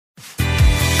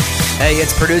Hey,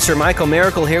 it's producer Michael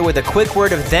Miracle here with a quick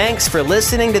word of thanks for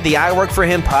listening to the I Work For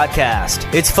Him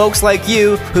podcast. It's folks like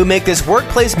you who make this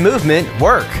workplace movement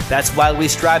work. That's why we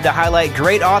strive to highlight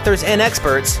great authors and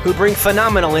experts who bring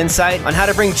phenomenal insight on how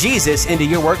to bring Jesus into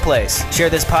your workplace. Share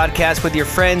this podcast with your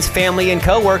friends, family, and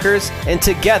coworkers, and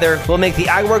together we'll make the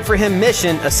I Work For Him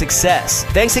mission a success.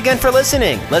 Thanks again for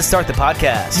listening. Let's start the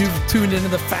podcast. You've tuned into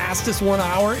the fastest 1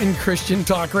 hour in Christian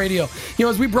talk radio. You know,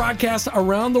 as we broadcast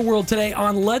around the world today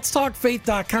on letstalkfaith.com,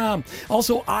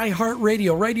 also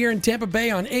iHeartRadio right here in Tampa Bay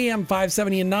on AM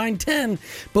 570 and 910.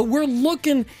 But we're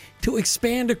looking to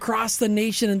expand across the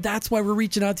nation, and that's why we're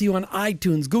reaching out to you on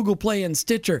iTunes, Google Play, and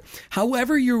Stitcher.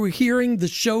 However you're hearing the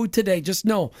show today, just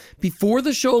know, before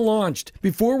the show launched,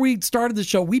 before we started the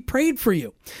show, we prayed for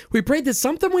you. We prayed that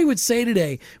something we would say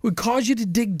today would cause you to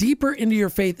dig deeper into your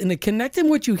faith and to connect in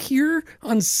what you hear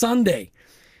on Sunday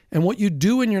and what you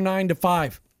do in your 9 to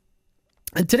 5.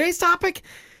 And today's topic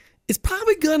is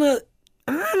probably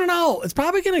it's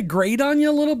probably going to grate on you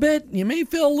a little bit. You may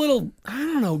feel a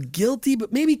little, guilty,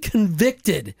 but maybe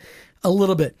convicted a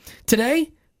little bit.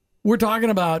 Today, we're talking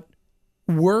about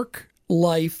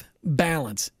work-life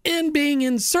balance and being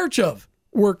in search of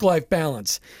work-life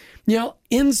balance. You know,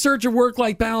 In Search of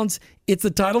Work-Life Balance, it's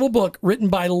the title of a book written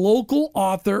by local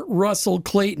author Russell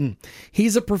Clayton.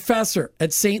 He's a professor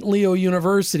at St. Leo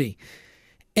University.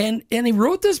 And he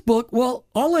wrote this book. Well,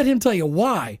 I'll let him tell you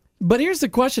why. But here's the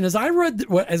question. As I read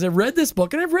this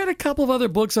book, and I've read a couple of other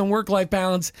books on work-life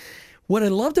balance, what I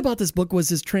loved about this book was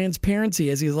his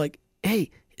transparency, as he's like, hey,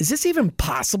 is this even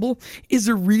possible? Is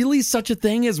there really such a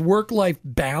thing as work-life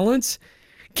balance?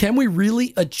 Can we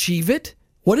really achieve it?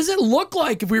 What does it look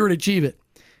like if we were to achieve it?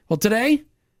 Well, today,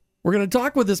 we're going to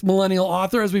talk with this millennial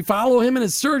author as we follow him in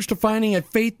his search to finding a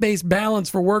faith-based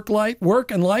balance for work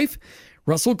and life.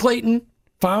 Russell Clayton,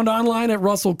 found online at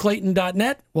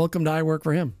russellclayton.net. Welcome to I Work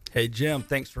For Him. Hey, Jim,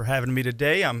 thanks for having me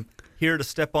today. I'm here to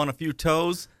step on a few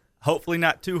toes, hopefully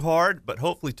not too hard, but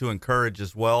hopefully to encourage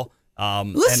as well.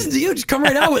 Listen to you, just come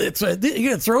right out with it. So you're going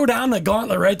to throw down the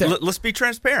gauntlet right there. Let's be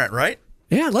transparent, right?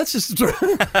 Yeah, let's just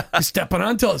stepping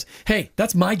on toes. Hey,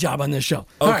 that's my job on this show.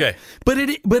 All okay.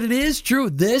 Right. But it is true.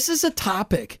 This is a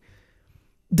topic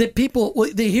that people,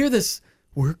 they hear this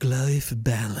work-life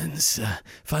balance,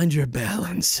 find your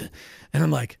balance. And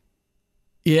I'm like,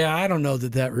 yeah, I don't know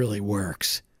that really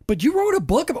works. But you wrote a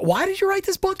book about, why did you write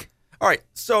this book? All right,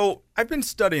 so I've been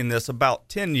studying this about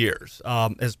 10 years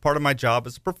as part of my job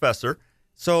as a professor.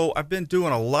 So I've been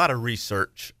doing a lot of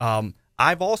research.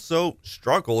 I've also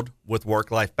struggled with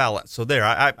work-life balance. So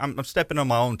I'm stepping on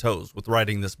my own toes with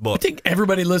writing this book. I think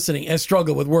everybody listening has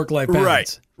struggled with work-life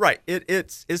balance. Right.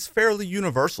 It's fairly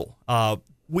universal.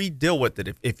 We deal with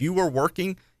it. If you are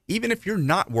working, even if you're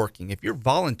not working, if you're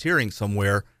volunteering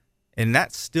somewhere, and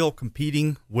that's still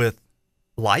competing with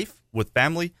life, with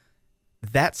family,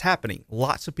 that's happening.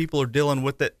 Lots of people are dealing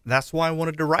with it. That's why I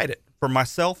wanted to write it, for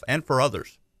myself and for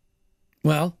others.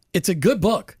 Well, it's a good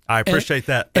book. I appreciate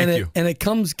that. Thank you. And it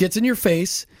gets in your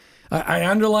face. I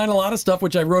underline a lot of stuff,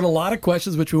 which I wrote a lot of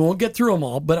questions, which we won't get through them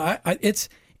all, but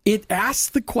it asks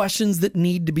the questions that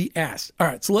need to be asked. All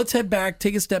right, so let's head back,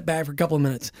 take a step back for a couple of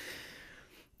minutes.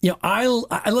 You know,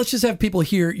 let's just have people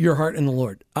hear your heart in the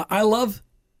Lord. I love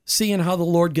seeing how the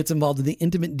Lord gets involved in the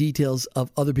intimate details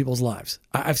of other people's lives.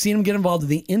 I've seen him get involved in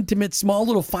the intimate, small,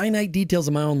 little, finite details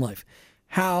of my own life.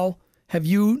 How have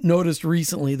you noticed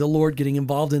recently the Lord getting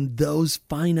involved in those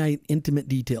finite, intimate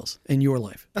details in your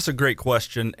life? That's a great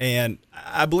question, and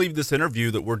I believe this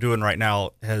interview that we're doing right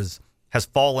now has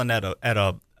fallen at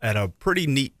a pretty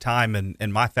neat time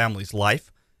in my family's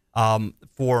life.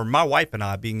 For my wife and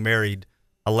I, being married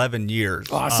 11 years.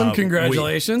 Awesome.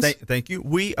 Congratulations. Thank you.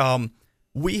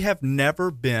 We have never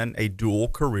been a dual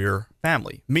career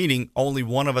family, meaning only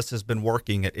one of us has been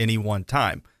working at any one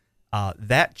time.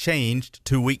 That changed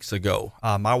 2 weeks ago.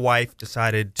 My wife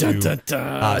decided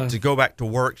to go back to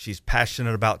work. She's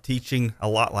passionate about teaching, a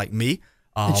lot like me.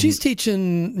 And she's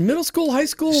teaching middle school, high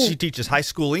school? She teaches high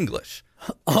school English.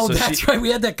 Oh, so that's right.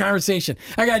 We had that conversation.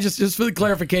 I got just for the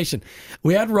clarification.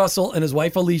 We had Russell and his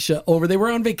wife Alicia over. They were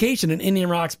on vacation in Indian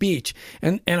Rocks Beach,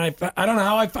 and I don't know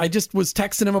how I just was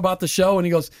texting him about the show, and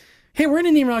he goes, "Hey, we're in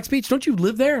Indian Rocks Beach. Don't you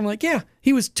live there?" I'm like, "Yeah."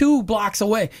 He was 2 blocks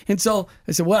away, and so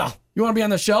I said, "Well, you want to be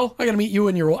on the show? I got to meet you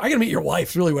and I got to meet your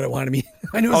wife." Is really what I wanted to meet.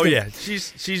 I knew.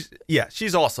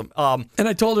 She's awesome. And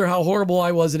I told her how horrible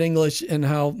I was at English and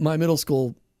how my middle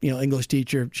school English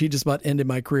teacher, she just about ended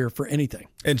my career for anything.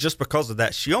 And just because of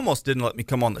that, she almost didn't let me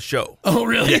come on the show. Oh,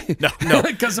 really? Yeah, no.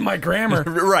 Because of my grammar.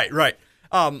 Right.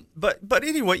 But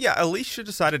anyway, yeah, Alicia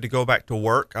decided to go back to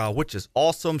work, which is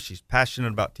awesome. She's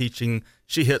passionate about teaching.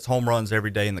 She hits home runs every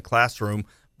day in the classroom.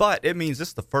 But it means this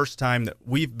is the first time that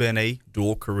we've been a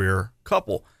dual career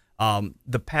couple.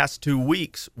 The past 2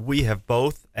 weeks, we have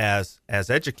both, as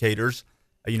educators,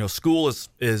 school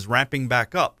is ramping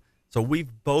back up. So we've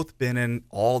both been in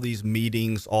all these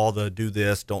meetings, all the do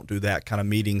this, don't do that kind of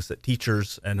meetings that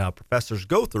teachers and professors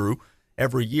go through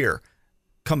every year.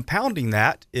 Compounding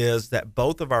that is that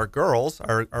both of our girls,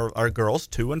 our girls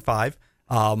 2 and 5,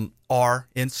 are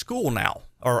in school now,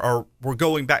 or we're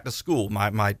going back to school.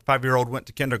 My 5-year-old went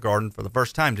to kindergarten for the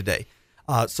first time today.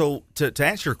 So to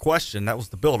answer your question, that was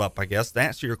the build-up, I guess. To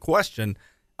answer your question,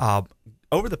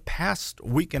 over the past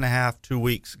week and a half, 2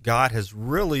 weeks, God has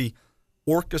really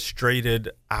orchestrated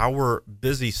our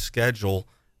busy schedule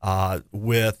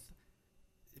with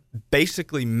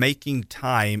basically making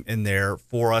time in there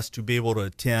for us to be able to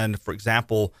attend. For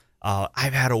example,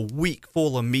 I've had a week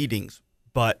full of meetings,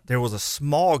 but there was a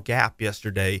small gap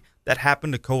yesterday that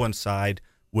happened to coincide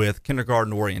with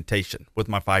kindergarten orientation with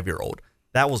my 5-year-old.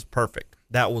 That was perfect.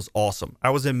 That was awesome. I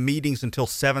was in meetings until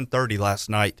 7:30 last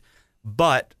night,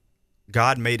 but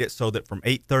God made it so that from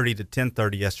 8:30 to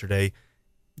 10:30 yesterday,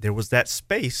 there was that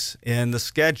space in the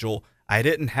schedule. I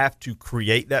didn't have to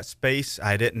create that space.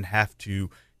 I didn't have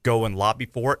to go and lobby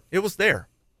for it. It was there.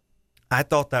 I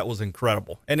thought that was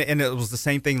incredible. And it was the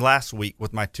same thing last week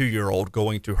with my 2-year-old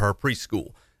going to her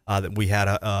preschool, that we had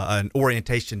an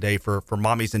orientation day for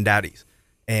mommies and daddies.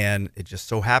 And it just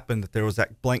so happened that there was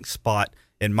that blank spot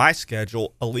in my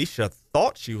schedule. Alicia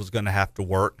thought she was going to have to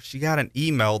work. She got an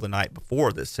email the night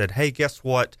before that said, hey, guess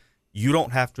what? You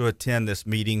don't have to attend this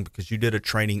meeting because you did a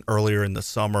training earlier in the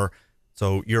summer.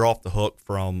 So you're off the hook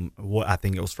from what I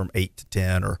think it was from 8 to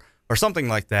 10 or something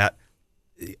like that.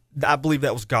 I believe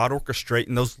that was God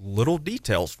orchestrating those little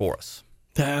details for us.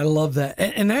 I love that.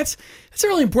 And that's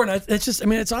really important. It's just,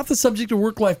 it's off the subject of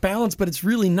work-life balance, but it's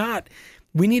really not.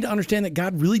 We need to understand that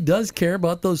God really does care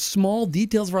about those small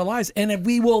details of our lives. And if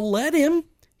we will let him,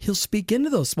 he'll speak into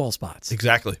those small spots.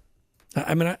 Exactly.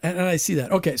 I see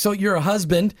that. Okay, so you're a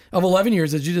husband of 11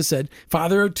 years, as you just said,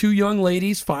 father of 2 young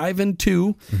ladies, 5 and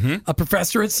 2, a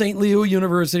professor at St. Leo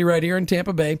University right here in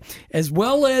Tampa Bay, as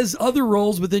well as other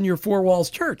roles within your Four Walls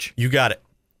church. You got it.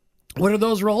 What are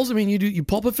those roles? You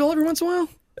pulpit fill every once in a while?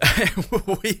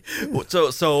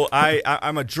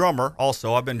 I'm a drummer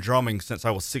also. I've been drumming since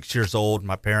I was 6 years old.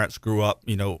 My parents grew up,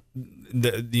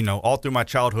 all through my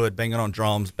childhood, banging on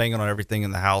drums, banging on everything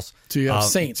in the house. So you have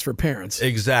saints for parents.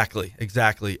 Exactly.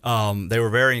 They were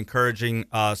very encouraging.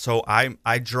 So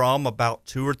I drum about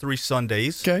 2 or 3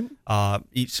 Sundays,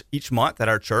 each month at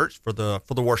our church for the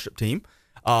worship team.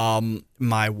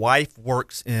 My wife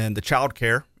works in the child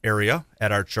care area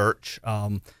at our church.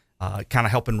 Kind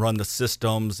of helping run the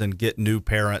systems and get new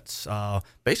parents,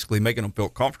 basically making them feel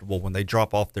comfortable when they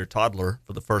drop off their toddler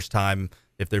for the first time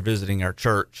if they're visiting our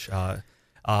church.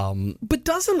 But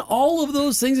doesn't all of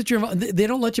those things that you're involved, they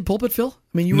don't let you pulpit fill?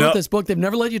 You wrote this book. They've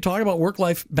never let you talk about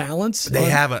work-life balance. They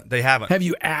haven't. Have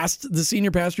you asked the senior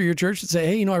pastor of your church to say,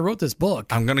 hey, I wrote this book?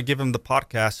 I'm going to give him the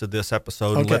podcast of this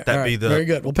episode and let that be the very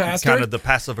good. Well, Pastor, kind of the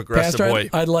passive-aggressive way.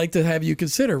 I'd like to have you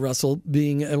consider, Russell,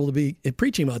 being able to be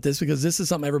preaching about this because this is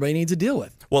something everybody needs to deal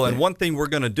with. Well, and one thing we're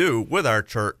going to do with our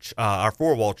church, our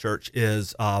Four-Wall church,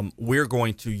 is we're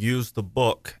going to use the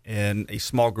book in a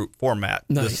small group format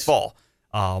this fall.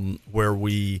 Where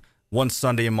one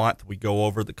Sunday a month, we go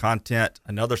over the content.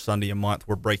 Another Sunday a month,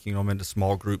 we're breaking them into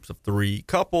small groups of 3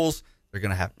 couples. They're going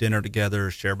to have dinner together,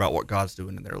 share about what God's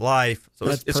doing in their life. So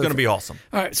it's going to be awesome.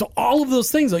 All right. So all of those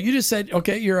things, though, you just said,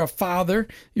 okay, you're a father,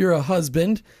 you're a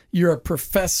husband, you're a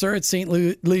professor at St.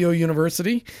 Leo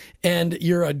University, and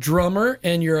you're a drummer,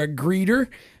 and you're a greeter.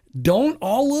 Don't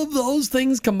all of those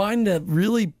things combine to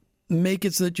really make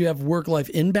it so that you have work-life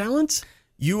imbalance?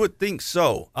 You would think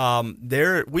so.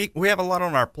 We have a lot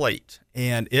on our plate,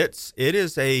 and it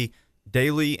is a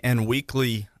daily and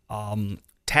weekly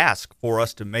task for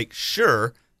us to make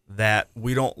sure that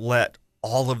we don't let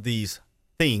all of these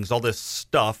things, all this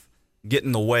stuff, get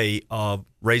in the way of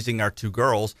raising our 2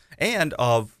 girls and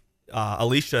of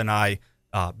Alicia and I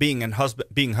being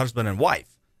husband and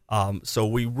wife. So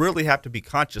we really have to be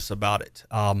conscious about it.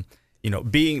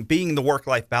 Being the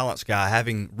work-life balance guy,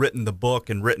 having written the book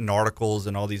and written articles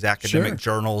and all these academic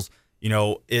journals,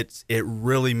 it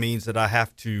really means that I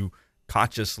have to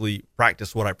consciously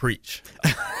practice what I preach.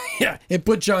 Yeah, it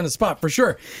puts you on the spot for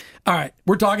sure. All right,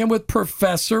 we're talking with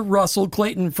Professor Russell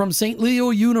Clayton from St. Leo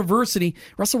University.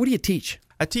 Russell, what do you teach?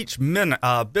 I teach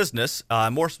business,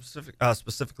 more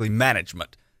specifically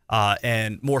management,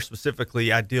 and more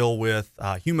specifically, I deal with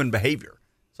human behavior.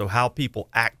 So how people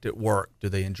act at work. Do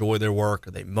they enjoy their work?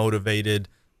 Are they motivated?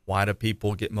 Why do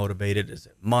people get motivated? Is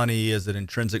it money? Is it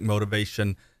intrinsic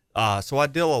motivation? So I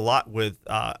deal a lot with,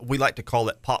 we like to call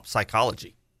it pop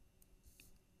psychology.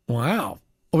 Wow.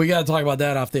 Well, we got to talk about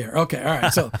that off the air. Okay. All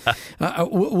right. So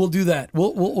we'll do that.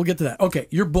 We'll get to that. Okay.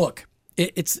 Your book,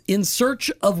 it's In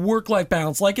Search of Work-Life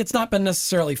Balance. Like it's not been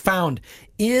necessarily found.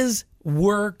 Is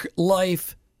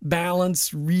work-life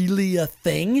balance really a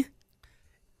thing?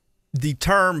 The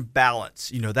term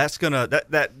balance, that's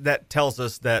that tells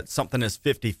us that something is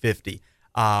 50-50.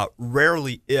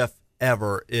 Rarely, if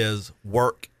ever, is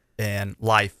work and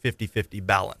life 50-50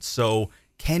 balance. So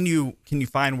can you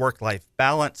find work-life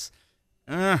balance?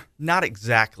 Not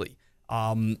exactly.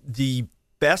 The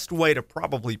best way to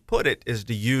probably put it is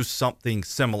to use something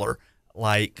similar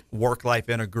like work-life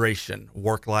integration,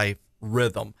 work-life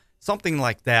rhythm, something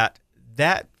like that.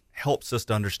 That helps us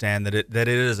to understand that it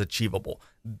is achievable.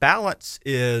 Balance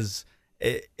is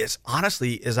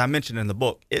honestly, as I mentioned in the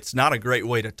book, it's not a great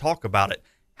way to talk about it.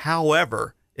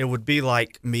 However, it would be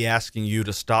like me asking you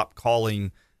to stop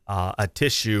calling a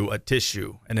tissue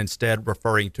and instead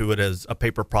referring to it as a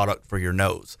paper product for your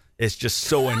nose. It's just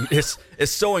so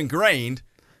it's so ingrained.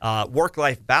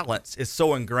 Work-life balance is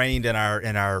so ingrained in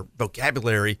our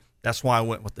vocabulary. That's why I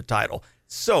went with the title.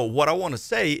 So what I want to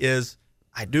say is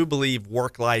I do believe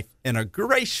work-life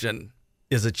integration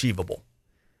is achievable.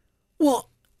 Well,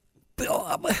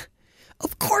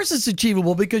 of course it's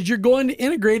achievable because you're going to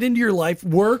integrate into your life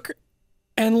work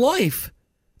and life.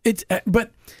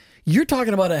 But you're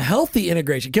talking about a healthy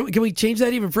integration. Can we change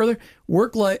that even further?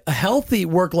 A healthy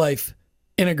work-life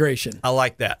integration. I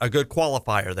like that. A good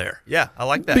qualifier there. Yeah, I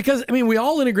like that. Because, we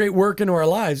all integrate work into our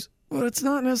lives, but it's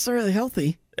not necessarily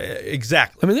healthy.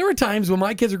 Exactly. There were times when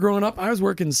my kids were growing up, I was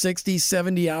working 60,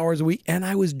 70 hours a week, and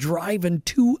I was driving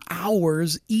 2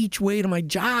 hours each way to my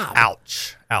job.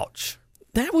 Ouch.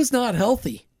 That was not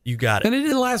healthy. You got it. And it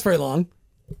didn't last very long,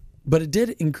 but it did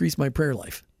increase my prayer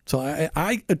life. So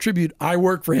I attribute I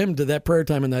work for him to that prayer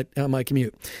time and that my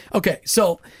commute. Okay,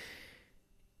 so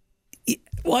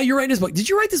while you're writing this book, did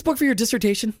you write this book for your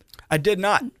dissertation? I did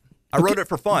not. I wrote it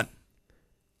for fun.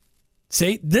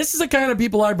 See, this is the kind of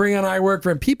people I bring on I Work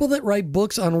For Him. People that write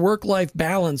books on work-life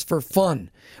balance for fun.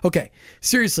 Okay,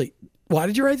 seriously, why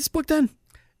did you write this book then?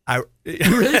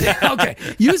 Really? Okay.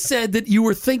 You said that you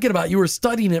were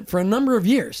studying it for a number of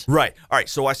years. Right. All right.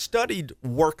 So I studied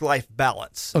work-life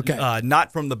balance. Okay.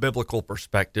 Not from the biblical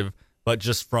perspective, but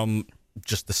just from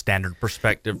the standard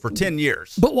perspective for 10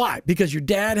 years. But why? Because your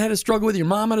dad had a struggle with it, your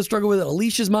mom had a struggle with it,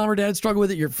 Alicia's mom or dad struggled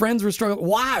with it, your friends were struggling.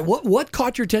 Why? What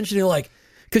caught your attention? You're like,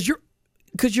 because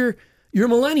you're a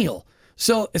millennial.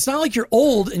 So it's not like you're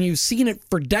old and you've seen it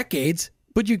for decades,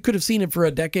 but you could have seen it for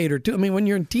a decade or two. When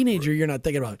you're a teenager, you're not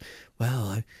thinking about, well,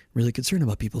 I'm really concerned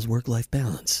about people's work-life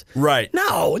balance. Right.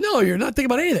 No, you're not thinking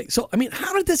about anything. So,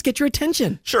 how did this get your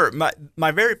attention? Sure.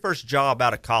 My very first job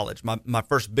out of college, my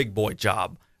first big boy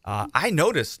job, I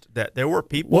noticed that there were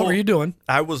people. What were you doing?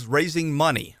 I was raising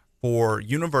money for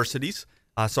universities.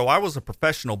 So I was a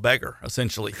professional beggar,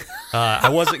 essentially. I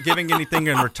wasn't giving anything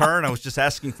in return. I was just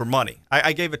asking for money.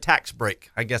 I gave a tax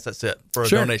break. I guess that's it, for a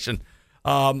donation.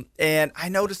 And I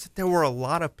noticed that there were a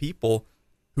lot of people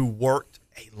who worked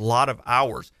a lot of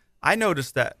hours. I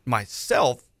noticed that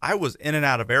myself, I was in and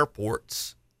out of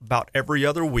airports about every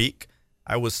other week.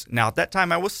 Now at that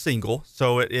time I was single,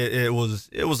 so it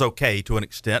was okay to an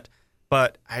extent.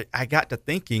 But I got to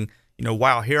thinking,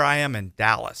 wow, here I am in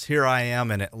Dallas, here I am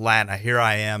in Atlanta, here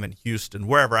I am in Houston,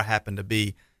 wherever I happen to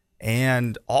be.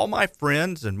 And all my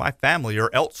friends and my family are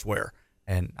elsewhere.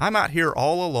 And I'm out here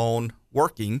all alone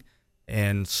working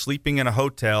and sleeping in a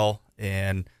hotel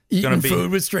and eating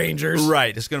food with strangers.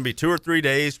 Right. It's going to be 2 or 3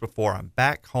 days before I'm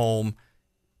back home.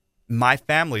 My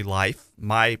family life,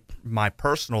 my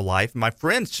personal life, my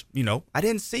friends, I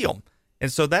didn't see them.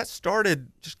 And so that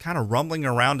started just kind of rumbling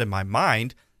around in my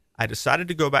mind. I decided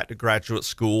to go back to graduate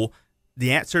school.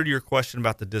 The answer to your question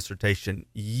about the dissertation,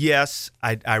 yes,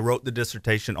 I wrote the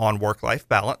dissertation on work-life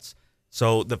balance.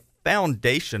 So the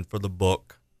foundation for the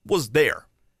book was there.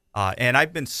 And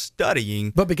I've been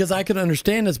studying. But because I could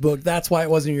understand this book, that's why it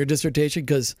wasn't your dissertation,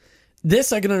 because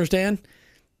this I can understand.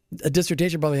 A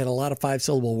dissertation probably had a lot of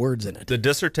 5-syllable words in it. The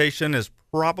dissertation is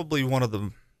probably one of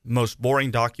the most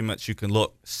boring documents you can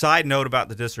look. Side note about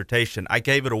the dissertation, I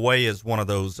gave it away as one of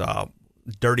those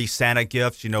dirty Santa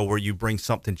gifts, where you bring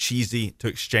something cheesy to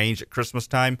exchange at Christmas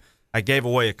time. I gave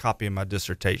away a copy of my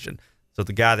dissertation. So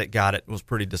the guy that got it was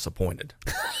pretty disappointed.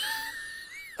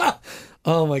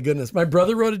 Oh, my goodness. My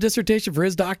brother wrote a dissertation for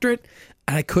his doctorate,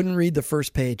 and I couldn't read the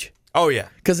first page. Oh, yeah.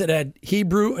 Because it had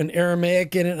Hebrew and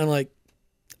Aramaic in it, and I'm like,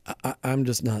 I'm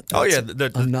just not. Oh, yeah.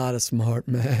 I'm not a smart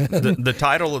man. The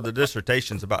title of the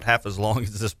dissertation is about half as long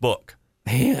as this book.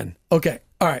 Man. Okay.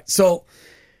 All right. So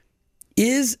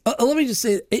Let me just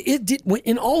say,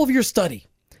 in all of your study,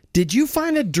 did you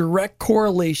find a direct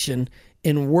correlation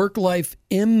in work-life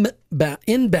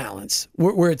imbalance,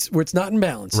 where it's not in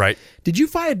balance? Right. Did you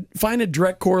find a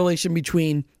direct correlation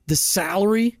between the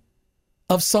salary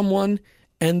of someone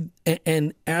and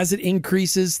as it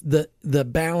increases,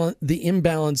 the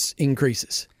imbalance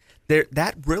increases?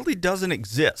 That really doesn't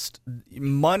exist.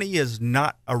 Money is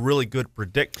not a really good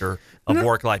predictor of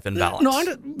work-life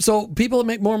imbalance. So people that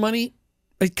make more money,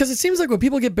 because it seems like when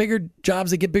people get bigger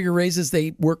jobs, they get bigger raises,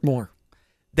 they work more.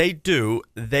 They do.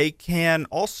 They can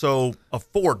also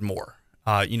afford more.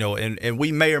 And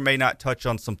we may or may not touch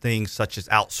on some things such as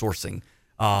outsourcing,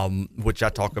 which I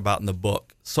talk about in the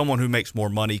book. Someone who makes more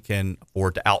money can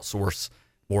afford to outsource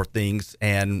more things,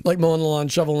 and like mowing the lawn,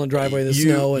 shoveling the driveway, the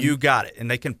snow. You got it. And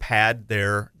they can pad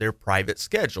their private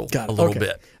schedule a little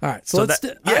bit. All right. So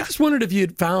I just wondered if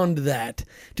you'd found that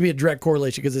to be a direct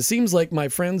correlation, because it seems like my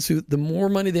friends who, the more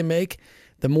money they make,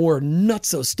 the more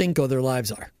nutso stinko their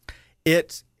lives are.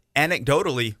 It's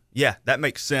anecdotally, yeah, that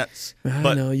makes sense.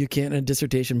 I know you can't in a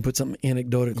dissertation put something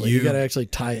anecdotally. You got to actually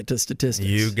tie it to statistics.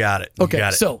 You got it.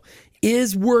 Okay. So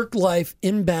is work-life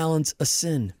imbalance a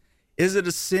sin? Is it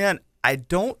a sin? I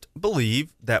don't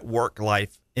believe that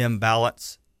work-life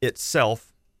imbalance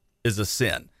itself is a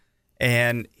sin.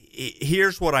 And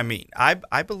here's what I mean.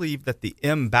 I believe that the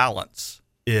imbalance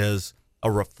is a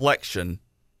reflection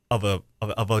of a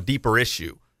deeper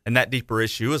issue, and that deeper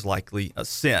issue is likely a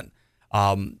sin.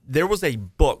 There was a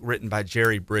book written by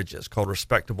Jerry Bridges called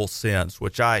Respectable Sins,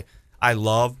 which I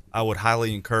love. I would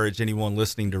highly encourage anyone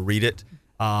listening to read it.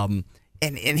 And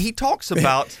he talks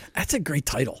about... That's a great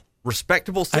title.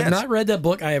 Respectable Sins. I've not read that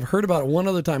book. I have heard about it one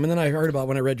other time, and then I heard about it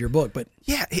when I read your book. But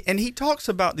yeah, and he talks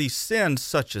about these sins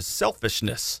such as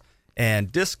selfishness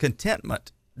and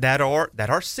discontentment that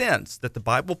are sins that the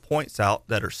Bible points out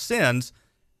that are sins,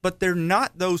 but they're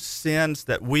not those sins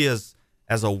that we as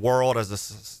a world, as a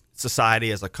society,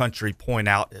 as a country point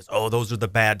out as, oh, those are the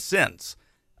bad sins.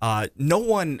 No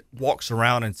one walks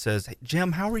around and says, hey,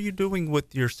 Jim, how are you doing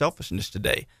with your selfishness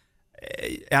today?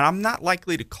 And I'm not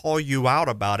likely to call you out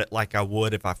about it like I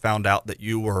would if I found out that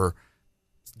you were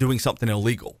doing something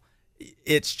illegal.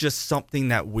 It's just something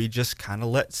that we just kind of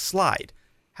let slide.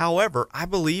 However, I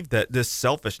believe that this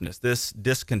selfishness, this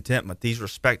discontentment, these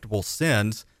respectable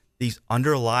sins, these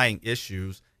underlying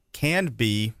issues can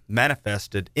be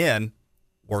manifested in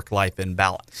work-life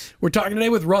imbalance. We're talking today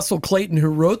with Russell Clayton, who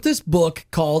wrote this book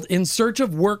called In Search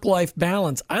of Work-Life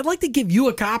Balance. I'd like to give you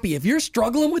a copy. If you're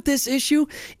struggling with this issue,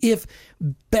 if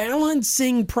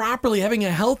balancing properly, having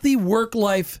a healthy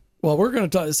work-life, well, we're going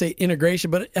to say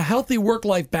integration, but a healthy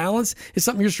work-life balance is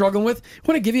something you're struggling with, I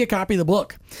want to give you a copy of the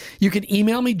book. You can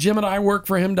email me,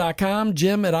 jim@iworkforhim.com,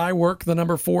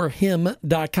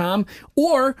 jim@iwork4him.com,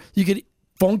 or you could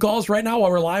phone calls right now while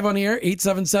we're live on the air,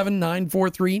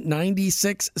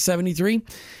 877-943-9673,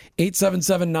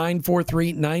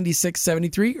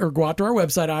 877-943-9673, or go out to our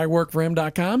website,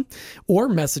 iworkforhim.com, or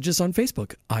message us on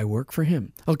Facebook, I Work For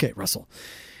Him. Okay, Russell.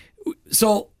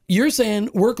 So you're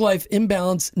saying work-life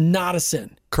imbalance, not a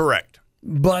sin. Correct.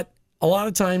 But a lot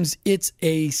of times it's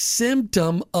a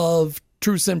symptom of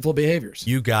true sinful behaviors.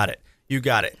 You got it.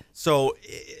 So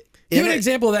give an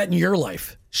example of that in your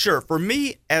life. Sure. For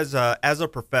me, as a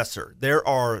professor, there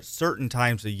are certain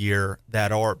times a year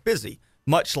that are busy,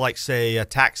 much like, say, a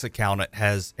tax accountant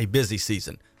has a busy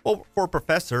season. Well, for a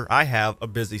professor, I have a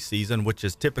busy season, which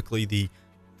is typically the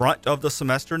front of the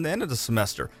semester and the end of the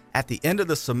semester. At the end of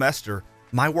the semester,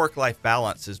 my work-life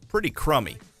balance is pretty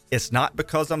crummy. It's not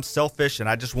because I'm selfish and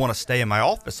I just want to stay in my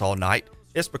office all night.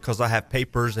 It's because I have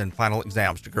papers and final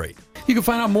exams to grade. You can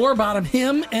find out more about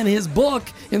him and his book,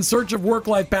 In Search of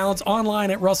Work-Life Balance,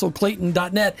 online at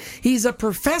russellclayton.net. He's a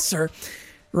professor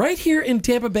right here in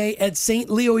Tampa Bay at St.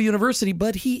 Leo University,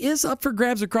 but he is up for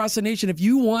grabs across the nation. If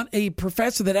you want a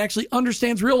professor that actually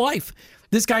understands real life,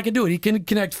 this guy can do it. He can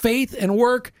connect faith and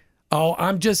work. Oh,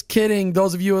 I'm just kidding.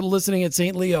 Those of you listening at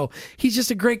St. Leo, he's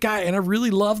just a great guy, and I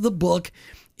really love the book,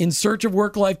 In Search of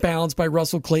Work-Life Balance by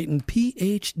Russell Clayton,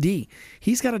 Ph.D.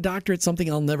 He's got a doctorate,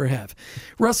 something I'll never have.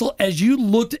 Russell, as you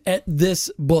looked at this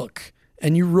book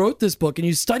and you wrote this book and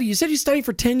you said you studied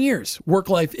for 10 years,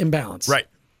 work-life imbalance. Right.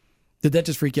 Did that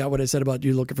just freak you out what I said about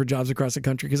you looking for jobs across the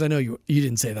country? Because I know you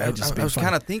didn't say that. I was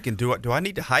kind of thinking, do I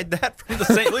need to hide that from the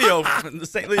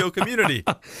St. Leo community?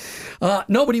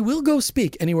 No, but he will go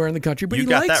speak anywhere in the country. But he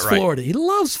likes Florida. He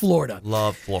loves Florida.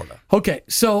 Love Florida. Okay,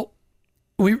 so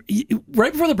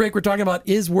right before the break, we're talking about,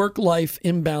 is work-life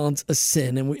imbalance a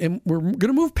sin? And we're going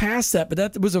to move past that, but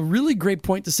that was a really great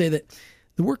point to say that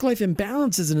the work-life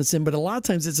imbalance isn't a sin, but a lot of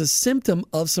times it's a symptom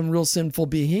of some real sinful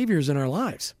behaviors in our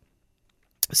lives.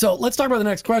 So let's talk about the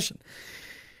next question.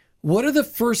 What are the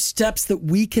first steps that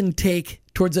we can take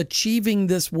towards achieving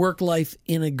this work-life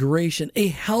integration, a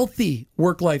healthy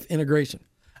work-life integration?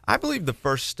 I believe the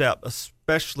first step,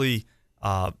 especially,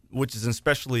 which is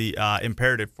especially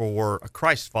imperative for a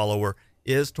Christ follower,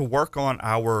 is to work on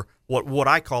our what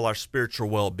I call our spiritual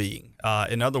well-being.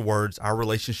 In other words, our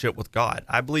relationship with God.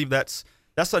 I believe that's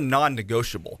a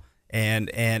non-negotiable.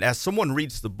 And as someone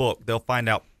reads the book, they'll find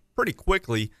out pretty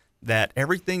quickly that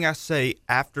everything I say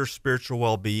after spiritual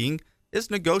well-being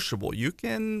is negotiable. You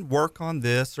can work on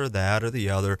this or that or the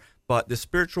other, but the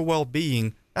spiritual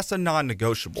well-being, that's a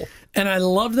non-negotiable. And I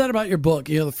love that about your book.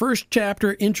 You know, the first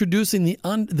chapter introducing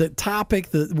the topic,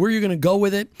 where you're going to go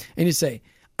with it, and you say,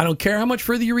 I don't care how much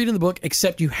further you read in the book,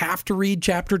 except you have to read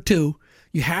chapter 2.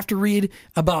 You have to read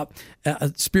about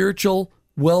spiritual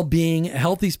well-being,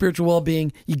 healthy spiritual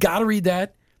well-being. You got to read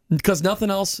that, because nothing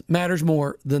else matters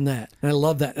more than that. And I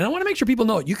love that. And I want to make sure people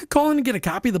know it. You could call in and get a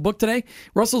copy of the book today.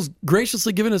 Russell's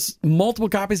graciously given us multiple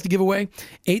copies to give away.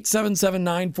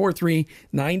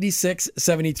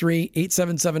 877-943-9673.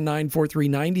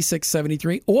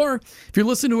 877-943-9673. Or if you're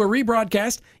listening to a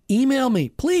rebroadcast, email me.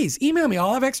 Please email me.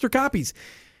 I'll have extra copies.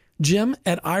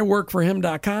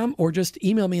 Jim@iworkforhim.com, or just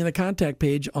email me in the contact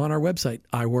page on our website,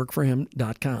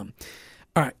 iworkforhim.com.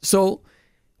 All right. So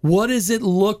what does it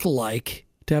look like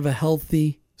to have a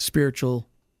healthy spiritual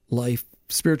life,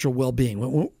 spiritual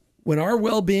well-being? When our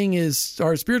well-being is,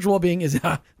 our spiritual well-being is,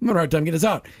 I'm having a hard time getting this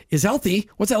out, is healthy,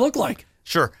 what's that look like?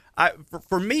 Sure.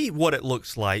 For me, what it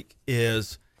looks like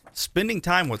is spending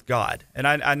time with God. And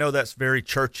I know that's very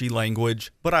churchy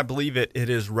language, but I believe it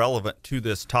is relevant to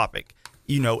this topic.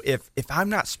 You know, if I'm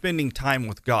not spending time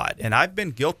with God, and I've been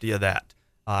guilty of that,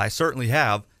 I certainly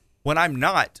have, when I'm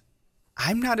not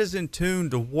as in tune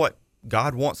to what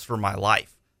God wants for my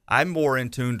life. I'm more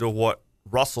in tune to what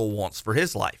Russell wants for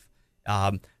his life.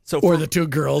 Or the two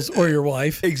girls, or your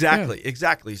wife.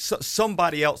 Exactly. So,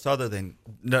 somebody else other than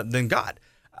God.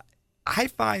 I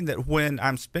find that when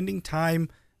I'm spending time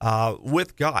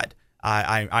with God,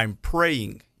 I'm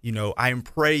praying. You know, I'm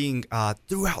praying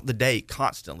throughout the day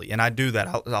constantly, and I do that.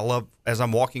 I love, as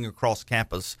I'm walking across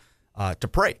campus, to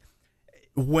pray.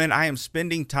 When I am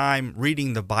spending time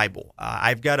reading the Bible,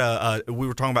 I've got we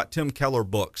were talking about Tim Keller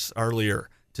books earlier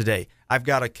today. I've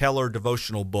got a Keller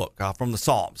devotional book from the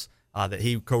Psalms that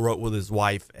he co-wrote with his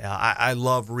wife. I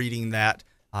love reading that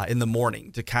in the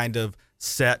morning to kind of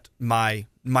set my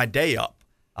day up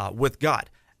with God.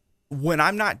 When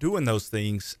I'm not doing those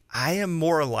things, I am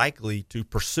more likely to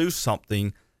pursue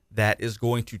something that is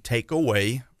going to take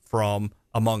away from,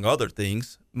 among other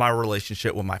things, my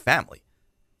relationship with my family.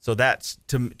 So that's,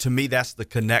 to me, that's the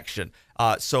connection.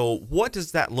 So what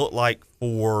does that look like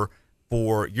for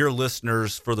your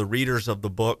listeners, for the readers of the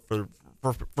book, for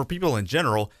people in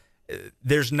general?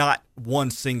 There's not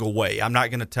one single way. I'm not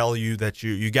going to tell you that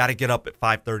you got to get up at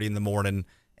 5:30 in the morning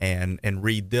and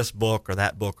read this book or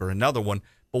that book or another one.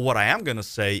 But what I am going to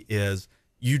say is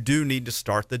you do need to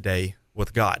start the day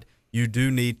with God. You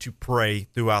do need to pray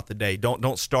throughout the day.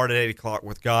 Don't start at 8 o'clock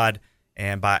with God,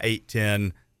 and by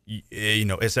 8:10, you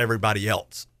know, it's everybody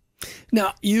else.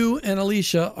 Now, you and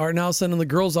Alicia are now sending the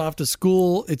girls off to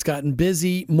school. It's gotten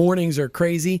busy. Mornings are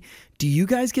crazy. Do you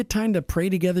guys get time to pray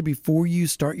together before you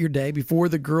start your day, before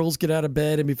the girls get out of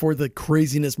bed, and before the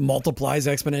craziness multiplies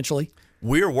exponentially?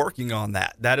 We're working on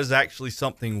that. That is actually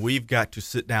something we've got to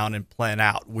sit down and plan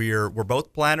out. We're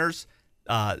both planners.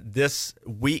 This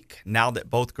week, now that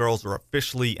both girls are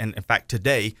officially, and in fact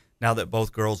today, now that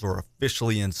both girls are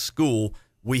officially in school,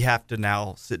 we have to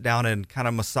now sit down and kind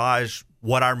of massage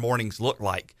what our mornings look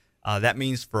like. That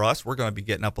means for us, we're going to be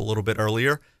getting up a little bit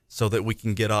earlier so that we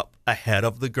can get up ahead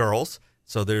of the girls.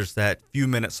 So there's that few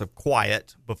minutes of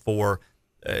quiet before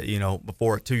a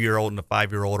 2-year-old and a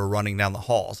 5-year-old are running down the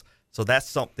halls. So that's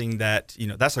something that,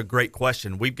 that's a great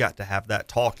question. We've got to have that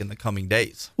talk in the coming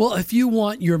days. Well, if you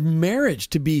want your marriage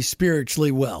to be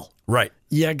spiritually well, right,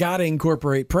 you got to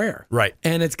incorporate prayer. Right.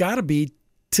 And it's got to be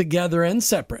together and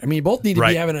separate. I mean, you both need to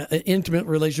be having an intimate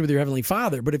relationship with your Heavenly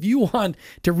Father. But if you want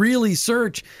to really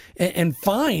search and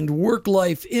find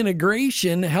work-life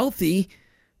integration, healthy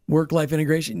work-life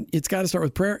integration, it's got to start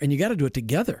with prayer, and you got to do it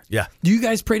together. Yeah. Do you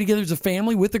guys pray together as a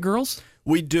family with the girls?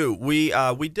 We do. We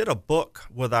did a book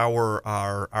with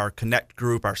our Connect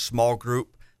group, our small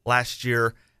group last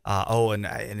year.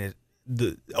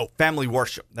 Family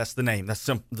Worship. That's the name. That's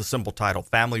the simple title,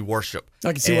 Family Worship.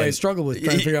 I can see why I struggled with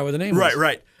trying to figure out what the name was.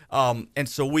 Right. And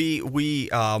so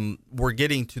we're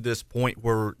getting to this point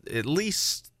where at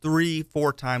least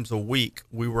 3-4 times a week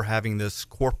we were having this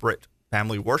corporate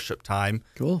family worship time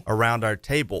around our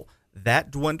table. That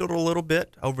dwindled a little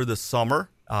bit over the summer.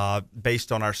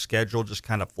 based on our schedule, just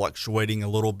kind of fluctuating a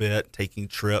little bit, taking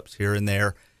trips here and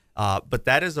there. But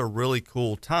that is a really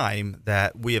cool time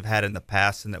that we have had in the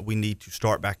past and that we need to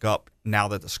start back up now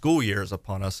that the school year is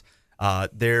upon us.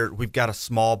 We've got a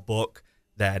small book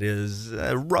that is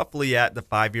roughly at the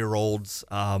 5-year-old's,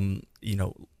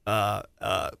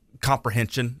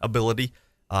 comprehension ability.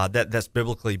 That's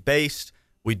biblically based.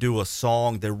 We do a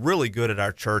song. They're really good at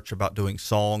our church about doing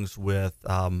songs with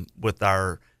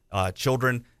our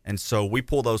children, and so we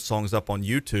pull those songs up on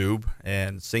YouTube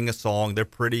and sing a song. They're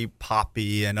pretty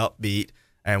poppy and upbeat,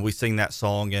 and we sing that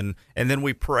song, and then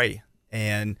we pray.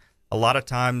 And a lot of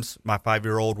times, my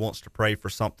 5-year-old wants to pray for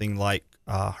something like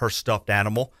her stuffed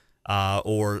animal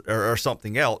or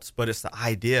something else, but it's the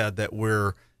idea that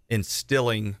we're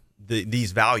instilling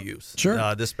these values,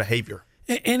 sure. This behavior.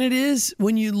 And it is,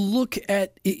 when you look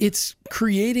at it's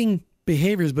creating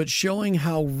behaviors, but showing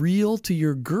how real to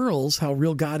your girls, how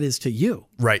real God is to you.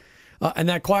 Right. And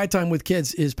that quiet time with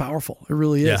kids is powerful. It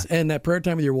really is. Yeah. And that prayer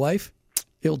time with your wife,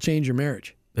 it'll change your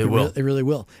marriage. It will. It really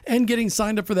will. And getting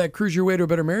signed up for that Cruise Your Way to a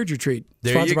Better Marriage retreat.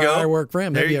 There sponsored you go. by I Work for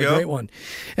Him. That'd be a great one.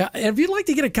 And if you'd like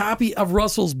to get a copy of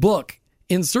Russell's book,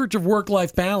 In Search of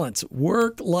Work-Life Balance.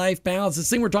 Work-life balance. This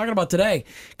thing we're talking about today.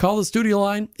 Call the studio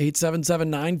line,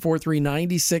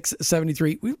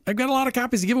 877-943-9673. I've got a lot of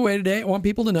copies to give away today. I want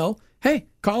people to know, hey,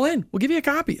 call in. We'll give you a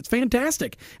copy. It's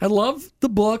fantastic. I love the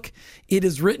book. It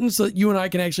is written so that you and I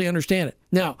can actually understand it.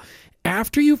 Now,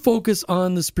 after you focus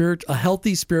on a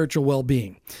healthy spiritual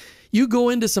well-being, you go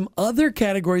into some other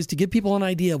categories to give people an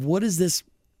idea of what does it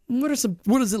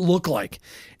look like?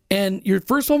 And your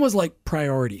first one was like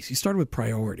priorities. You started with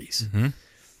priorities. Mm-hmm.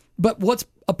 But what's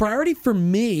a priority for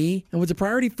me and what's a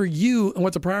priority for you and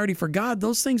what's a priority for God,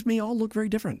 those things may all look very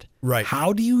different. Right.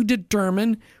 How do you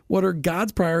determine what are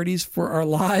God's priorities for our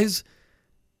lives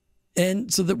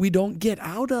and so that we don't get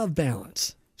out of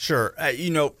balance? Sure.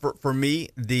 For me,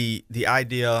 the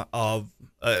idea of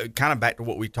kind of back to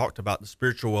what we talked about, the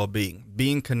spiritual well-being,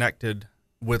 being connected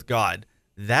with God,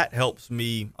 that helps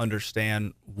me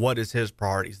understand what is His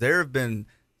priorities. There have been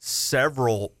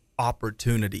several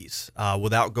opportunities,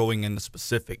 without going into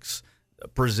specifics,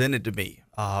 presented to me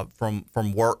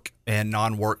from work and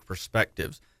non-work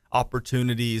perspectives.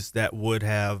 Opportunities that would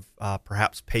have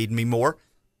perhaps paid me more,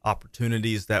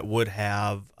 opportunities that would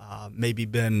have maybe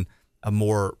been a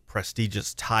more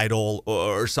prestigious title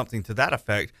or something to that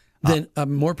effect. Then a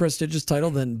more prestigious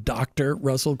title than Dr.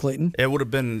 Russell Clayton? It would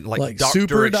have been like Doctor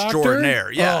Super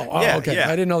Extraordinaire. Doctor? Yeah. Okay. Yeah.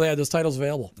 I didn't know they had those titles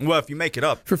available. Well, if you make it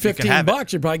up For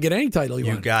 $15, you'd probably get any title you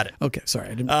want. You got it. Okay, sorry.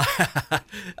 I didn't.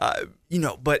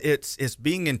 But it's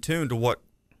being in tune to what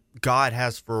God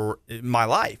has for my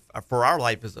life, for our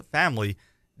life as a family.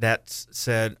 That's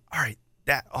said, all right,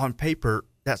 that on paper,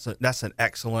 that's an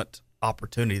excellent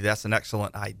opportunity. That's an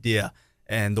excellent idea.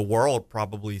 And the world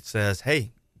probably says,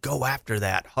 hey, go after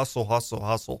that. Hustle, hustle,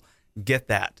 hustle. Get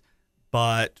that.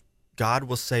 But God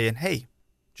was saying, hey,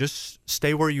 just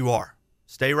stay where you are.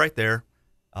 Stay right there.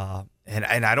 And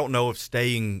I don't know if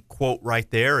staying, quote, right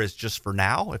there is just for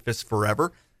now, if it's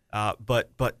forever.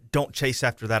 But don't chase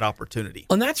after that opportunity.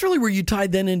 And that's really where you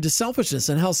tied then into selfishness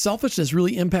and how selfishness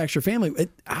really impacts your family.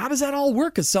 How does that all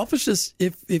work? Because selfishness,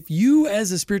 if you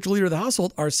as a spiritual leader of the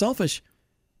household are selfish,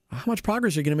 how much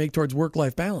progress are you going to make towards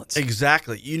work-life balance?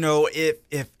 Exactly.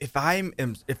 If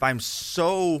I'm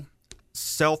so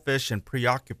selfish and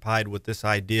preoccupied with this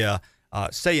idea,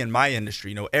 say in my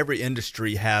industry, every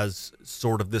industry has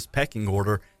sort of this pecking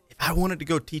order. If I wanted to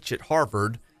go teach at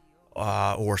Harvard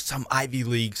or some Ivy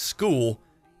League school,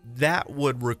 that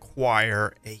would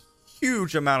require a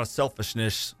huge amount of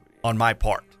selfishness on my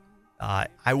part.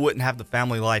 I wouldn't have the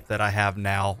family life that I have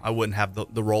now. I wouldn't have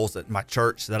the roles at my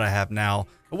church that I have now.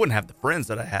 I wouldn't have the friends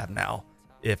that I have now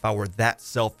if I were that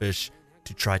selfish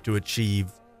to try to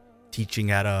achieve teaching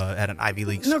at an Ivy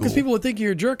League school. No, because people would think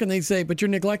you're a jerk, and they'd say, but you're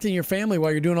neglecting your family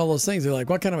while you're doing all those things. They're like,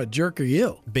 what kind of a jerk are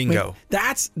you? Bingo. I mean,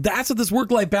 that's what this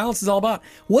work-life balance is all about.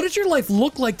 What does your life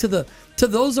look like to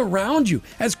those around you?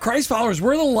 As Christ followers,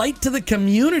 we're the light to the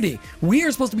community. We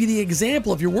are supposed to be the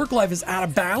example. If your work life is out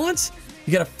of balance,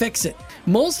 you got to fix it.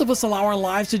 Most of us allow our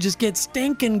lives to just get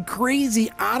stinking crazy,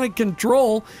 out of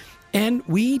control, and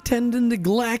we tend to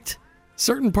neglect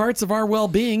certain parts of our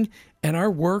well-being, and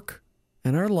our work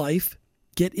and our life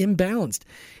get imbalanced.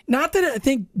 Not that I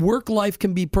think work life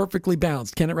can be perfectly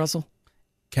balanced, can it, Russell?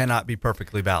 Cannot be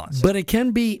perfectly balanced. But it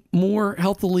can be more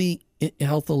healthily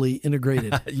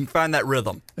integrated. You can find that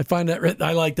rhythm.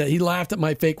 I like that. He laughed at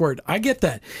my fake word. I get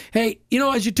that. Hey,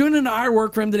 as you tune into I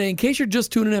Work for Him today, in case you're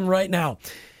just tuning in right now,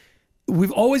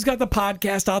 we've always got the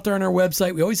podcast out there on our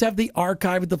website. We always have the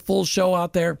archive with the full show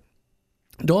out there.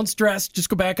 Don't stress. Just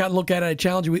go back out and look at it. I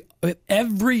challenge you.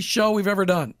 Every show we've ever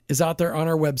done is out there on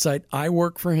our website.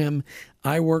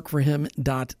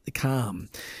 iworkforhim.com.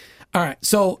 All right.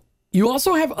 So you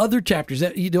also have other chapters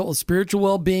that you deal with spiritual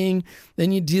well-being.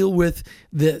 Then you deal with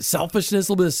the selfishness,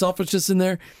 a little bit of selfishness in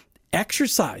there.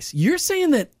 Exercise. You're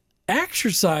saying that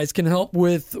exercise can help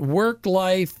with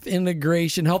work-life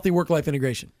integration, healthy work-life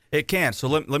integration. It can. So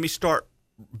let me start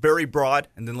very broad,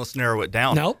 and then let's narrow it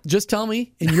down. No, just tell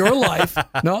me in your life.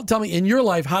 Tell me in your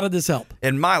life, how did this help?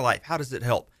 In my life, how does it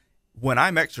help? When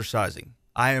I'm exercising,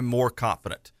 I am more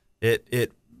confident.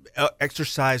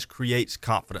 Exercise creates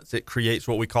confidence. It creates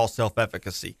what we call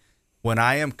self-efficacy. When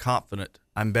I am confident,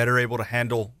 I'm better able to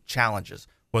handle challenges,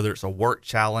 whether it's a work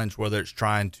challenge, whether it's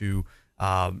trying to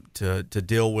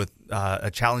deal with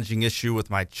a challenging issue with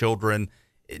my children.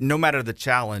 No matter the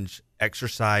challenge,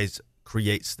 exercise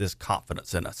creates this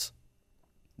confidence in us.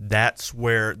 That's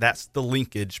the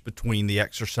linkage between the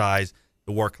exercise,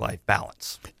 the work-life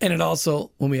balance. And it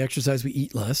also, when we exercise, we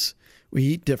eat less, we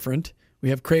eat different, we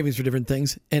have cravings for different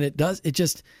things, and it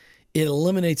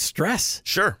eliminates stress.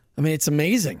 Sure. I mean, it's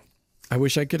amazing. I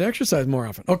wish I could exercise more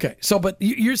often. Okay, so but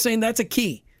you're saying that's a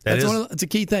key. It's a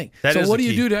key thing. So what do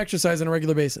you do to exercise on a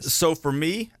regular basis? So for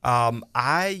me,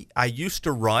 I used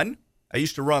to run. I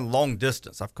used to run long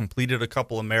distance. I've completed a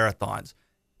couple of marathons.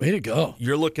 Way to go.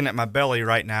 You're looking at my belly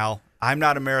right now. I'm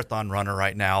not a marathon runner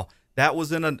right now. That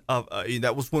was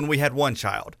that was when we had one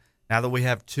child. Now that we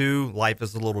have two, life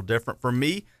is a little different. For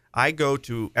me, I go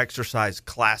to exercise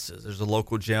classes. There's a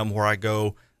local gym where I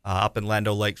go up in Land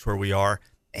O'Lakes where we are,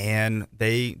 and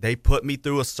they put me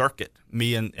through a circuit,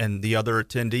 me and the other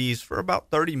attendees, for about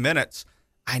 30 minutes.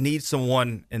 I need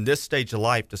someone in this stage of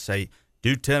life to say,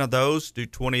 do 10 of those, do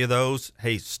 20 of those.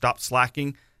 Hey, stop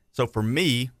slacking. So for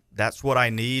me, that's what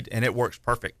I need, and it works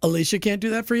perfect. Alicia can't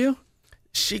do that for you?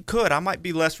 She could. I might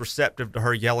be less receptive to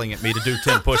her yelling at me to do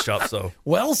 10 push-ups. So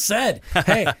well said.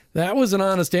 Hey, that was an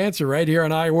honest answer right here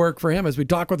on I Work for Him as we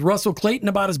talk with Russell Clayton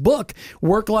about his book,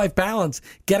 Work-Life Balance.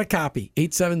 Get a copy,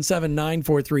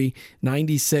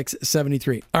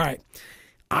 877-943-9673. All right.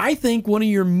 I think one of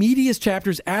your meatiest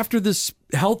chapters after this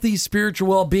healthy spiritual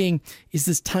well-being is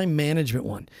this time management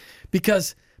one.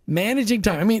 Because managing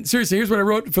time, I mean, seriously, here's what I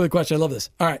wrote for the question. I love this.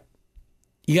 All right.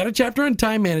 You got a chapter on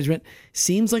time management.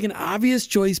 Seems like an obvious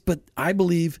choice, but I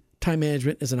believe time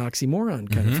management is an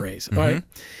oxymoron kind of phrase. All right.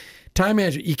 Time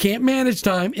management. You can't manage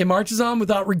time. It marches on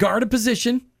without regard of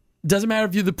position. Doesn't matter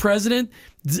if you're the president,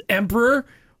 the emperor,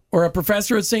 or a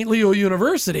professor at St. Leo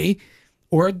University,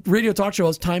 or a radio talk show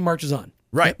host, time marches on.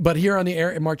 Right. But here on the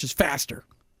air, it marches faster.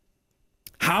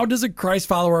 How does a Christ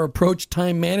follower approach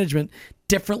time management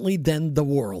differently than the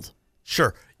world?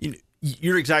 Sure.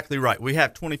 You're exactly right. We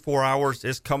have 24 hours.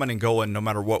 It's coming and going no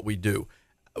matter what we do.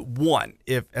 One,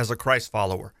 if as a Christ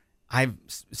follower, I'm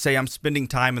spending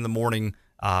time in the morning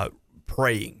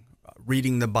praying,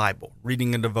 reading the Bible,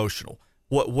 reading a devotional,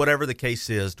 whatever the case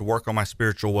is, to work on my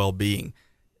spiritual well-being.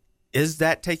 Is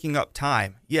that taking up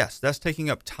time? Yes, that's taking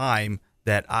up time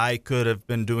that I could have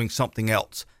been doing something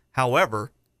else.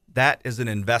 However, that is an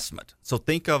investment. So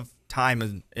think of time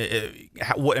as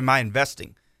what am I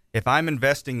investing? If I'm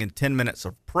investing in 10 minutes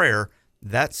of prayer,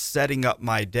 that's setting up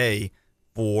my day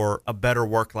for a better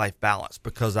work-life balance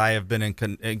because I have been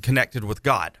connected with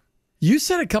God. You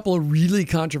said a couple of really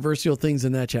controversial things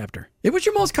in that chapter. It was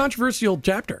your most controversial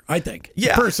chapter, I think.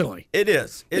 Yeah, personally. It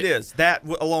is. It is. That,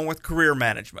 along with career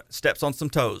management, steps on some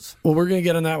toes. Well, we're going to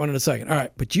get on that one in a second. All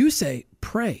right. But you say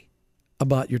pray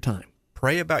about your time.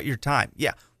 Pray about your time.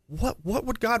 Yeah. What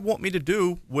would God want me to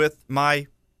do with my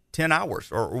 10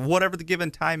 hours or whatever the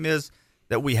given time is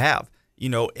that we have?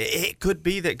 It could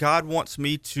be that God wants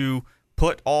me to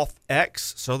put off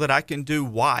X so that I can do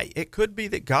Y. It could be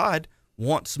that God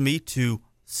wants me to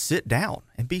sit down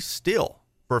and be still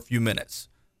for a few minutes,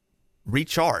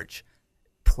 recharge,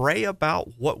 pray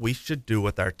about what we should do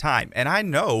with our time. And I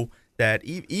know that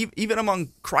even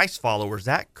among Christ followers,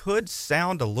 that could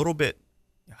sound a little bit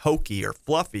hokey or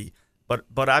fluffy,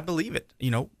 but I believe it.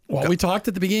 Well, we talked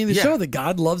at the beginning of the show that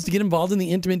God loves to get involved in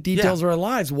the intimate details of our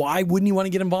lives. Why wouldn't you want to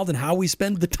get involved in how we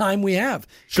spend the time we have?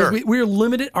 Sure. Because we're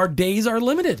limited. Our days are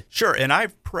limited. Sure. And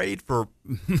I've prayed for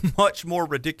much more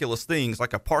ridiculous things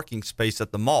like a parking space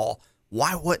at the mall.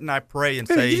 Why wouldn't I pray and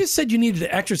say... You just said you needed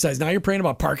to exercise. Now you're praying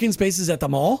about parking spaces at the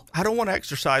mall? I don't want to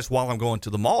exercise while I'm going to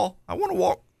the mall. I want to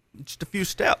walk just a few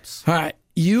steps. All right.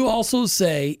 You also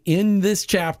say in this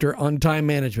chapter on time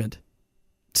management,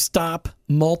 stop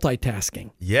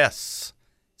multitasking. Yes.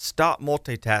 Stop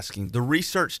multitasking. The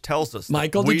research tells us...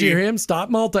 Michael, did you hear him? Stop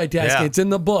multitasking. Yeah. It's in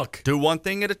the book. Do one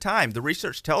thing at a time. The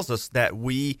research tells us that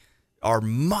we are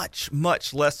much,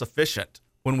 much less efficient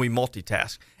when we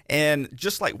multitask. And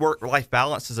just like work-life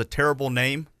balance is a terrible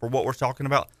name for what we're talking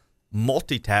about,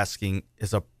 multitasking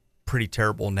is a pretty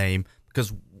terrible name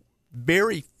because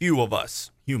very few of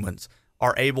us humans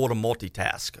are able to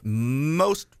multitask.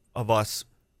 Most of us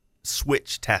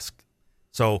switch tasks.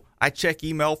 So I check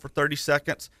email for 30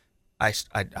 seconds.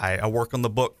 I work on the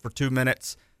book for 2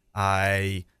 minutes.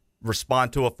 I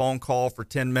respond to a phone call for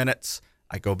 10 minutes.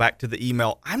 I go back to the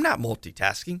email. I'm not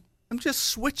multitasking. I'm just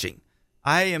switching.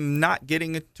 I am not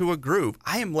getting into a groove.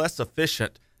 I am less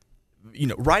efficient.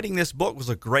 Writing this book was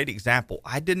a great example.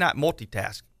 I did not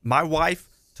multitask. My wife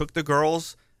took the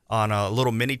girls on a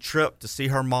little mini trip to see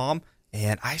her mom,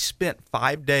 and I spent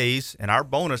 5 days in our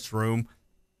bonus room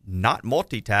not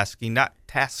multitasking, not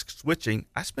task switching.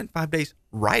 I spent 5 days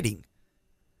writing.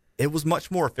 It was much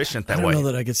more efficient that way. I don't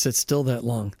know that I could sit still that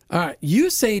long. All right.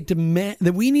 You say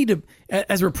that we need to,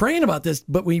 as we're praying about this,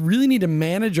 but we really need to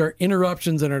manage our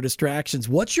interruptions and our distractions.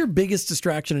 What's your biggest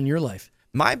distraction in your life?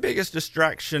 My biggest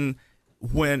distraction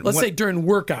Let's say during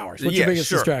work hours. What's your biggest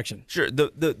distraction? Sure.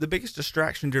 The biggest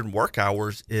distraction during work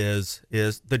hours is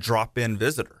the drop-in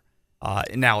visitor.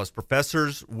 Now, as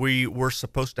professors, we're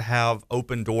supposed to have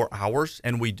open door hours,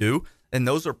 and we do. And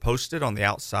those are posted on the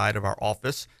outside of our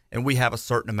office, and we have a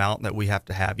certain amount that we have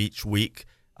to have each week.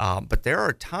 But there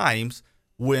are times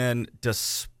when,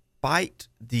 despite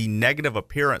the negative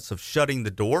appearance of shutting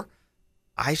the door,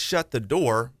 I shut the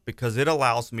door because it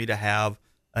allows me to have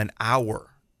an hour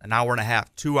and a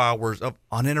half, 2 hours of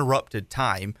uninterrupted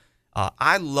time.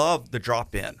 I love the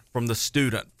drop-in from the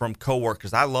student, from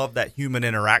coworkers. I love that human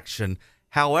interaction.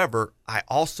 However, I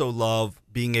also love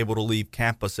being able to leave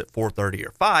campus at 4:30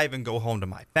 or 5 and go home to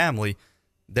my family.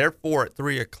 Therefore, at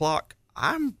 3 o'clock,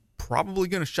 I'm probably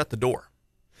going to shut the door.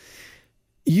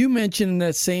 You mentioned in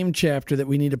that same chapter that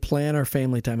we need to plan our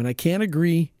family time, and I can't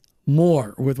agree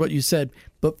more with what you said.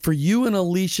 But for you and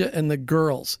Alicia and the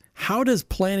girls, how does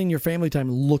planning your family time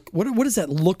look? What does that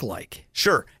look like?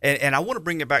 Sure. And I want to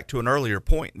bring it back to an earlier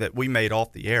point that we made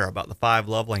off the air about the 5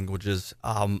 love languages.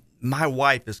 My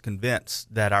wife is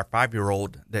convinced that our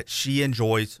 5-year-old, that she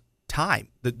enjoys time,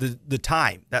 the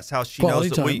time. That's how she Quality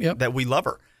knows that time, that we love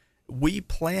her. We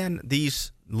plan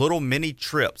these little mini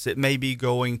trips. It may be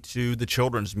going to the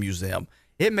Children's Museum.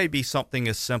 It may be something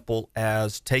as simple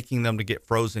as taking them to get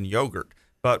frozen yogurt.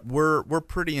 But we're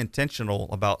pretty intentional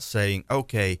about saying,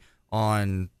 okay,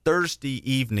 on Thursday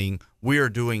evening, we are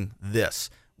doing this.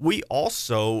 We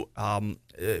also,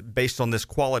 based on this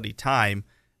quality time,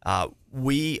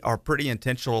 we are pretty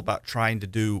intentional about trying to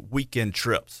do weekend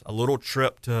trips, a little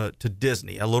trip to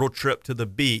Disney, a little trip to the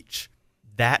beach.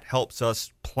 That helps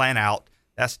us plan out.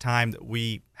 That's time that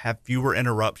we have fewer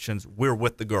interruptions. We're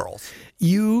with the girls.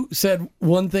 You said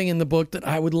one thing in the book that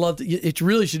I would love to, it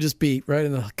really should just be right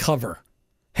in the cover.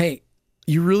 Hey,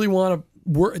 you really want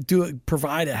to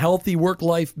provide a healthy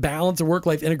work-life balance or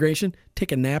work-life integration?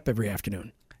 Take a nap every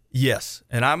afternoon. Yes,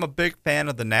 and I'm a big fan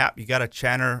of the nap. You got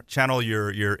to channel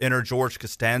your inner George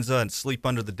Costanza and sleep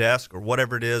under the desk or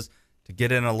whatever it is to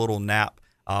get in a little nap.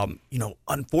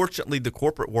 Unfortunately, the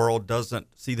corporate world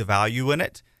doesn't see the value in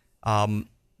it.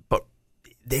 But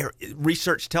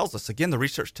research tells us, again,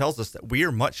 that we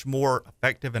are much more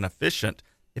effective and efficient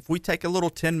if we take a little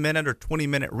 10-minute or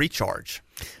 20-minute recharge.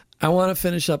 I want to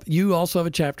finish up. You also have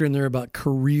a chapter in there about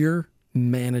career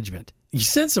management. You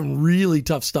said some really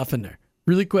tough stuff in there.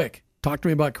 Really quick, talk to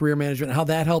me about career management and how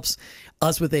that helps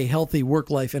us with a healthy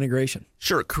work-life integration.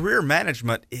 Sure. Career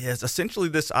management is essentially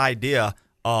this idea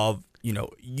of,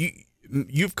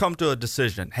 you've come to a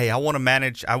decision. Hey, I want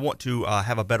to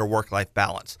have a better work-life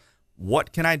balance.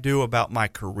 What can I do about my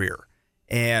career?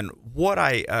 And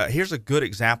here's a good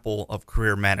example of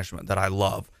career management that I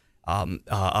love.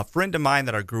 A friend of mine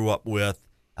that I grew up with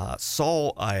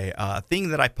saw a thing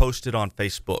that I posted on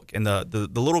Facebook, and the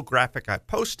little graphic I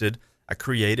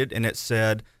created, and it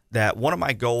said that one of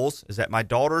my goals is that my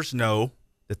daughters know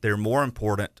that they're more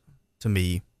important to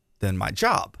me than my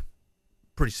job.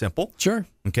 Pretty simple. Sure.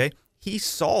 Okay. He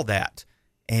saw that,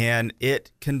 and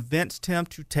it convinced him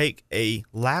to take a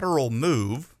lateral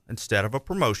move instead of a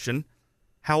promotion.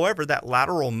 However, that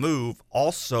lateral move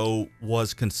also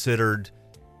was considered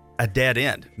a dead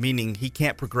end, meaning he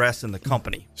can't progress in the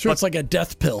company. Sure, it's like a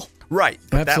death pill. Right.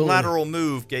 But Absolutely. that lateral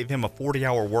move gave him a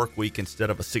 40-hour work week instead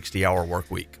of a 60-hour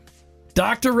work week.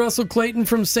 Dr. Russell Clayton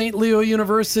from St. Leo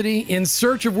University, In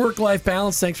Search of Work-Life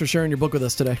Balance. Thanks for sharing your book with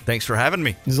us today. Thanks for having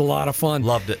me. It was a lot of fun.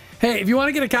 Loved it. Hey, if you want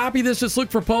to get a copy of this, just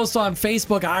look for posts on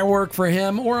Facebook, I Work For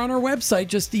Him, or on our website.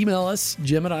 Just email us,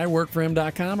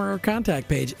 jim@iworkforhim.com, or our contact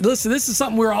page. Listen, this is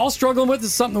something we're all struggling with. This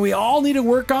is something we all need to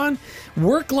work on.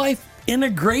 Work-life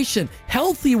integration,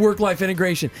 healthy work-life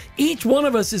integration. Each one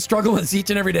of us is struggling with this each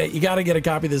and every day. You got to get a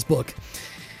copy of this book.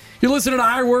 You're listening to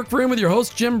I Work for Him with your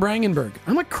host, Jim Brangenberg.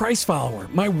 I'm a Christ follower.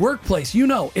 My workplace,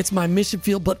 it's my mission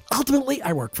field, but ultimately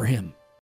I work for Him.